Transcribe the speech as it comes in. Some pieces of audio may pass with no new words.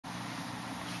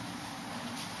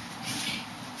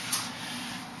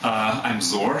I'm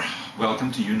Zor.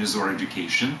 Welcome to Unizor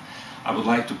Education. I would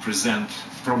like to present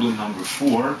problem number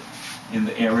 4 in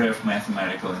the area of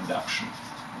mathematical induction.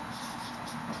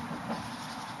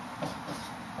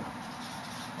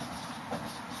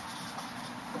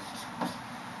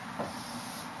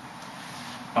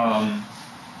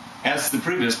 As the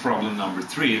previous problem number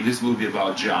 3, this will be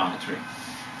about geometry.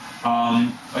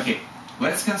 Okay,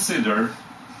 let's consider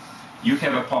you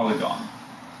have a polygon.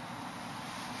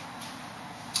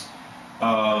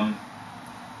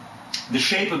 The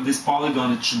shape of this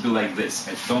polygon, it should be like this.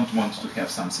 I don't want to have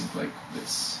something like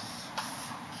this.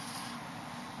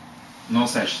 No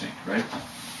such thing, right? I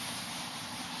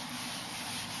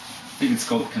think it's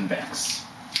called convex.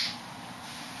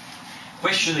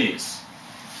 Question is,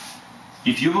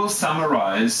 if you will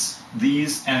summarize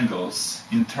these angles,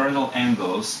 internal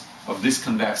angles of this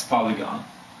convex polygon,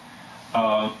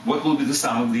 what will be the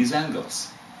sum of these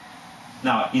angles?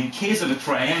 Now, in case of a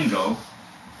triangle,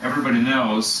 everybody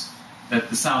knows that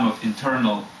the sum of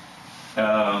internal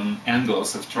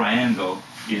angles of triangle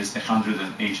is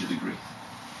 180 degrees.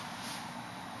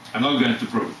 I'm not going to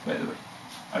prove it, by the way.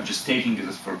 I'm just taking it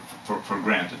as for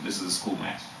granted. This is school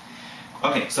math.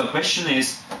 Okay, so the question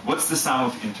is, what's the sum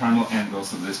of internal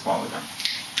angles of this polygon?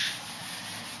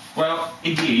 Well,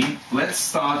 again, let's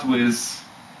start with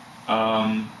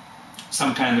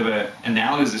some kind of an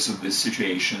analysis of this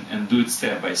situation and do it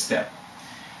step by step.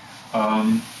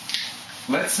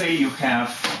 Let's say you have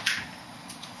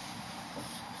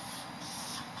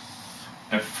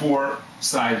a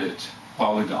four-sided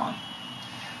polygon.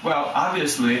 Well,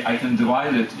 obviously, I can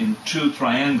divide it in two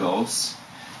triangles.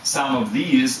 Sum of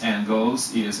these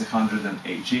angles is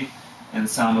 180, and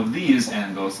sum of these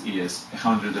angles is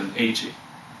 180.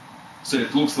 So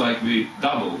it looks like we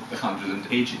double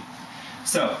 180.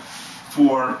 So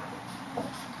for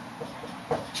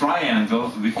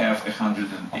triangle, we have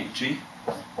 180.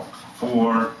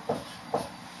 For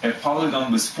a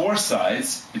polygon with four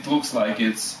sides, it looks like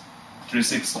it's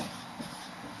 360.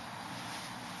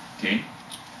 Okay,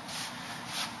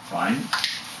 fine.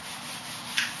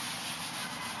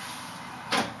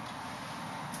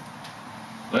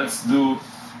 Let's do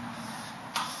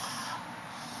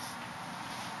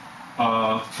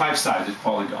a five-sided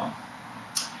polygon.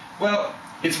 Well,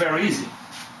 it's very easy.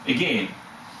 Again,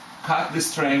 cut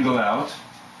this triangle out.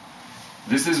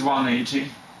 This is 180.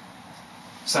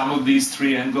 Sum of these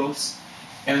three angles.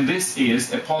 And this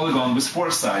is a polygon with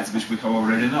four sides, which we have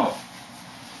already know.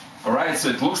 Alright, so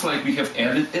it looks like we have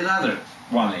added another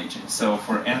 180. So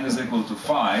for n is equal to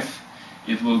 5,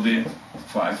 it will be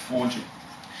 540.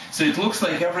 So it looks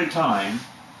like every time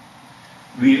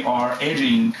we are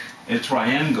adding a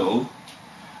triangle,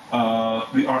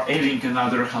 we are adding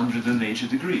another 180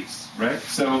 degrees, right?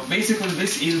 So basically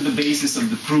this is the basis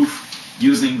of the proof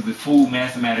using the full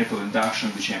mathematical induction,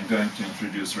 which I'm going to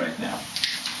introduce right now.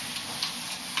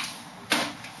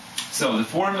 So the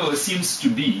formula seems to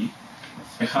be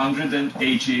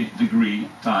 180 degree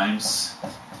times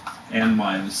n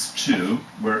minus 2,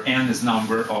 where n is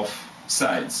number of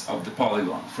sides of the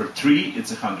polygon. For 3, it's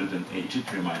 180,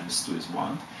 3 minus 2 is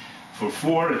 1. For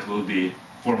 4, it will be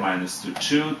 4 minus 2,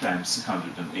 2 times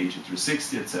 180,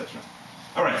 360, etc.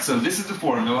 Alright, so this is the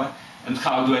formula, and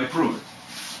how do I prove it?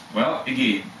 Well,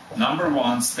 again, number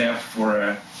one step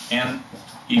for n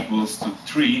equals to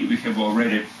 3, we have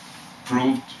already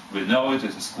proved, we know it,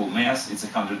 it's school math, it's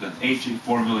 180,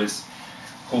 formula is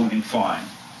holding fine.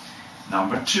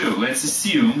 Number 2, let's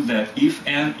assume that if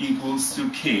n equals to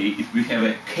k, if we have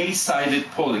a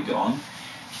k-sided polygon,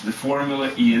 the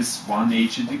formula is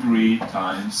 180 degree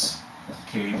times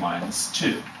k minus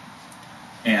 2.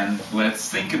 And let's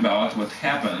think about what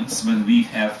happens when we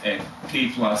have a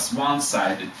k plus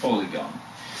 1-sided polygon.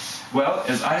 Well,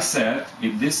 as I said,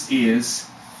 if this is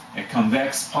a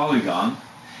convex polygon,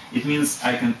 it means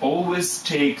I can always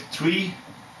take 3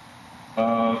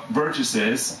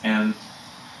 vertices and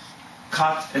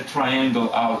cut a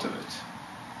triangle out of it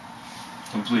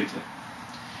completely.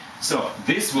 So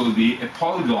this will be a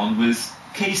polygon with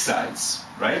k sides,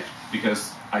 right?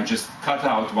 Because I just cut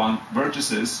out one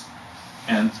vertices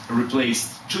and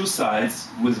replaced 2 sides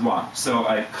with 1. So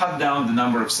I cut down the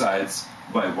number of sides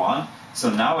by 1. So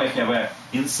now I have a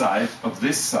inside of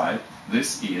this side,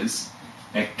 this is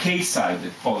a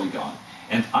k-sided polygon.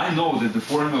 And I know that the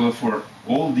formula for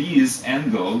all these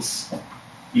angles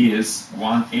is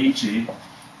 180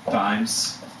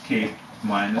 times k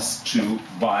minus 2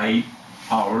 by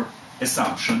our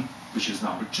assumption, which is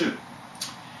number 2.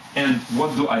 And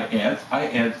what do I add? I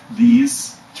add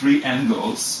these 3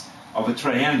 angles of a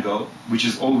triangle, which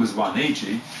is always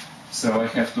 180, so I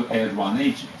have to add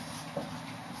 180.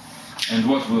 And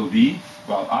what will be?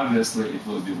 Well, obviously it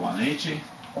will be 180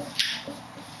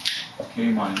 k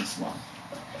minus 1,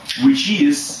 which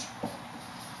is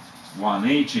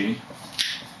 180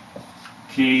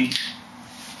 k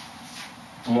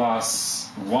plus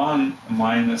 1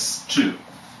 minus 2,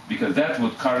 because that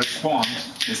would correspond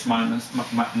this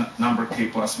number k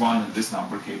plus 1 and this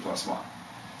number k plus 1.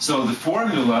 So the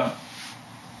formula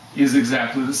is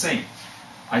exactly the same.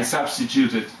 I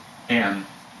substituted n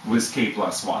with k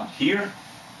plus 1 here,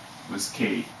 with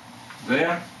k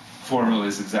there. Formula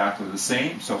is exactly the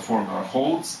same, so formula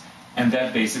holds, and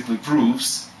that basically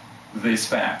proves this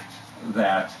fact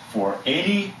that for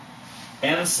any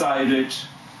n-sided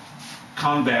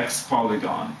convex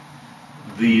polygon,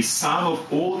 the sum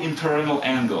of all internal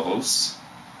angles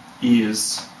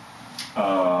is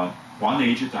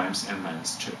 180 times n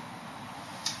minus 2.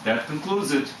 That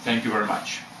concludes it. Thank you very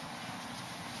much.